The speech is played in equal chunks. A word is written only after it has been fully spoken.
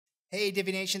Hey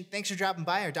Divi Nation, thanks for dropping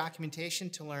by our documentation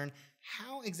to learn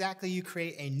how exactly you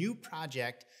create a new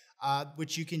project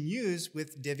which you can use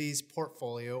with Divi's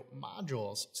portfolio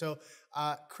modules. So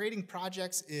creating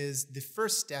projects is the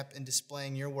first step in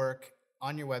displaying your work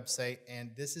on your website,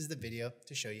 and this is the video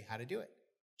to show you how to do it.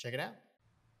 Check it out.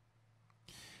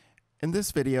 In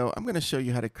this video, I'm going to show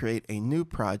you how to create a new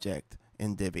project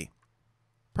in Divi.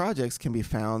 Projects can be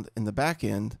found in the back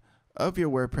end of your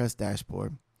WordPress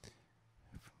dashboard.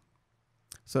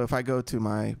 So if I go to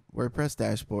my WordPress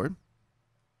dashboard,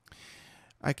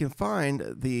 I can find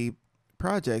the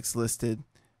projects listed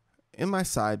in my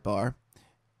sidebar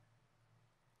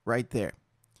right there.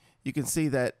 You can see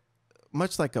that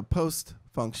much like a post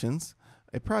functions,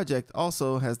 a project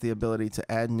also has the ability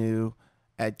to add new,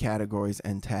 add categories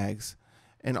and tags,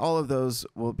 and all of those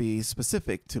will be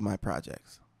specific to my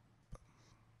projects.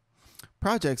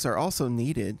 Projects are also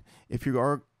needed if you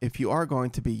are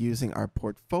going to be using our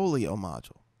portfolio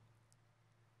module.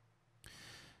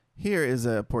 Here is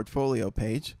a portfolio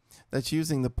page that's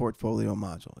using the portfolio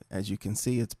module. As you can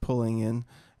see, it's pulling in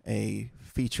a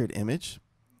featured image,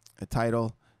 a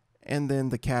title, and then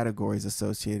the categories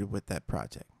associated with that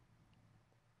project.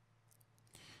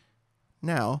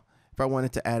 Now, if I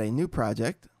wanted to add a new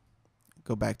project,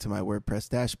 go back to my WordPress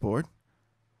dashboard,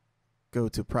 go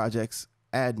to Projects,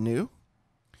 Add New,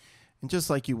 and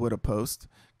just like you would a post,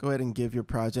 go ahead and give your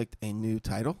project a new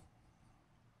title.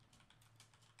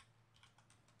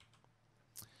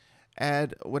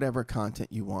 Add whatever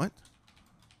content you want.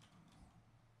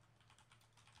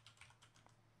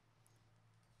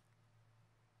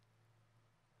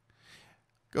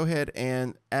 Go ahead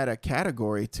and add a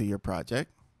category to your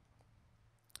project.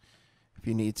 If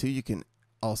you need to, you can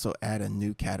also add a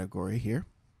new category here.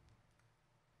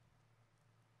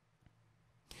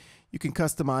 You can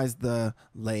customize the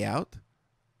layout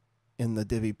in the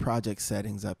Divi project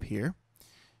settings up here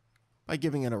by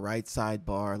giving it a right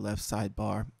sidebar, left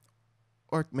sidebar,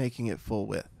 or making it full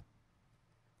width.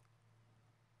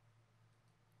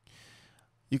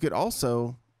 You could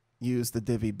also use the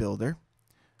Divi Builder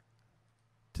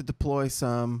to deploy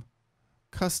some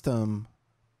custom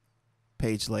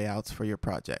page layouts for your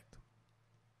project.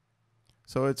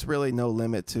 So it's really no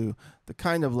limit to the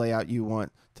kind of layout you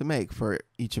want to make for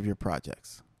each of your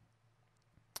projects.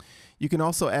 You can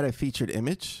also add a featured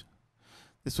image.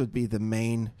 This would be the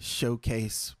main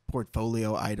showcase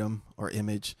portfolio item or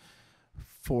image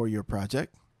for your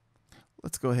project.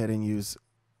 Let's go ahead and use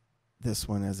this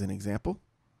one as an example.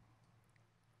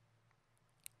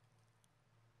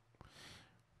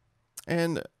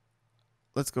 And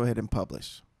let's go ahead and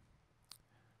publish.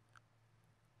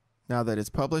 Now that it's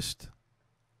published,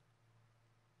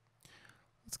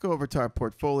 let's go over to our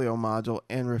portfolio module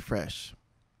and refresh.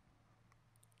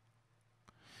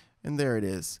 And there it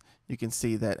is. You can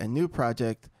see that a new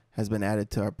project has been added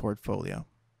to our portfolio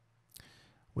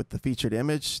with the featured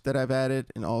image that I've added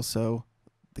and also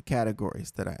the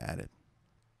categories that I added.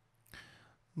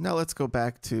 Now let's go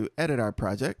back to edit our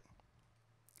project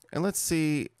and let's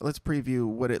preview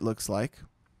what it looks like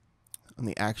on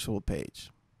the actual page.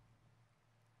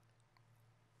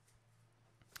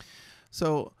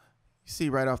 So you see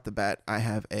right off the bat, I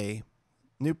have a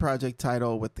new project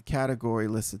title with the category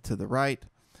listed to the right,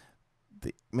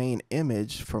 the main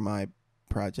image for my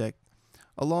project,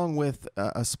 along with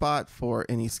a spot for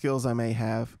any skills I may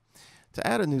have. To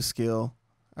add a new skill,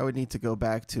 I would need to go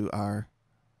back to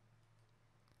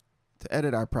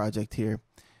edit our project here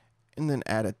and then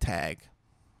add a tag.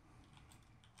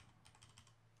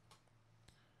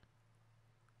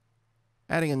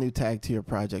 Adding a new tag to your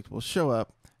project will show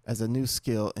up as a new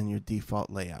skill in your default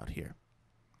layout here.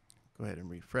 Go ahead and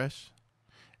refresh.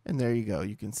 And there you go.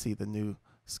 You can see the new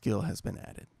skill has been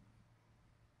added.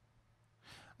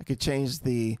 I could change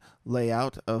the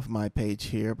layout of my page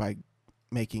here by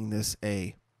making this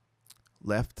a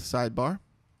left sidebar.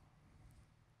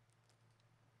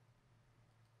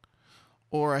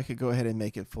 Or I could go ahead and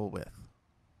make it full width.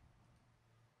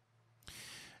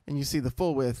 And you see the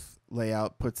full width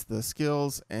layout puts the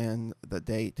skills and the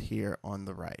date here on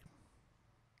the right.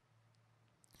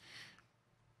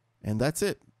 And that's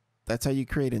it. That's how you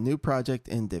create a new project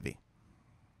in Divi.